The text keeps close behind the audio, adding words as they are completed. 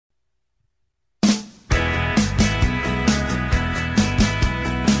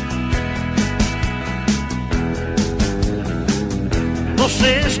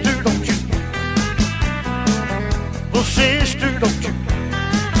sister, don't you? Little sister, don't you?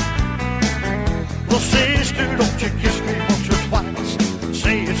 Little sister, don't you kiss me once or twice?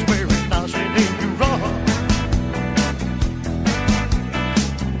 Say it's very nice and then you run.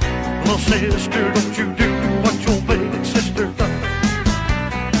 Little sister, don't you do what your big sister done?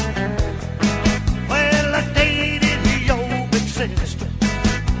 Well, I dated your big sister,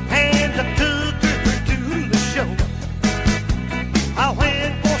 and I took her to the show. I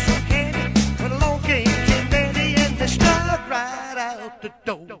went for some candy, but along came Jim Dandy, and they stuck right out the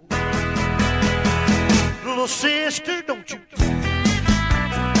door. Little sister, don't you?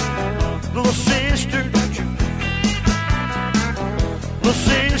 Little sister, don't you? Little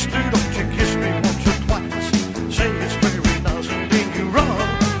sister, don't you kiss me once or twice? Say it's very nice and then you run.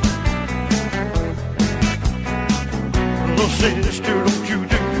 Little sister, don't you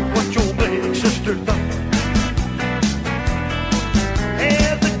do what your big sister done?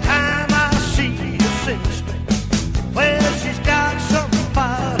 Every time I see your sister, well, she's got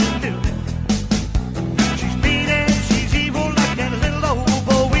somebody new. She's mean and she's evil like that little old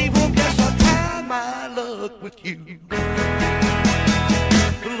Bo Evil. Guess I'll try my luck with you.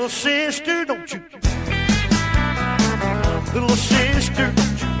 Little sister, don't you? Little sister,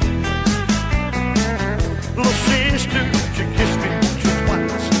 don't you? Little sister, don't you kiss me once or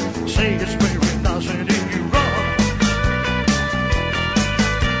twice? Say it's very nice and then you run.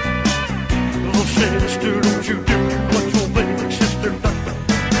 Little sister, don't you do what your big sister done?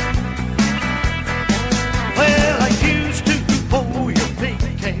 Well, I used to pull your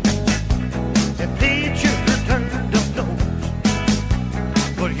pigtail and plead your turned up nose,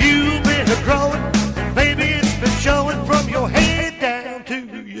 but you've been a-growing, and baby, it's been showing from your head down to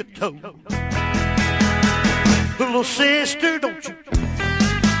your toe. Little sister, don't you?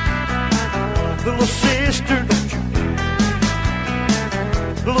 Little sister, don't you?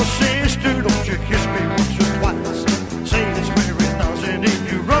 Little sister, don't you kiss me once or twice? Say it's very nice and then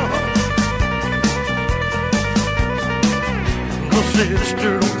you run. Little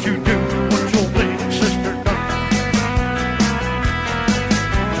sister, don't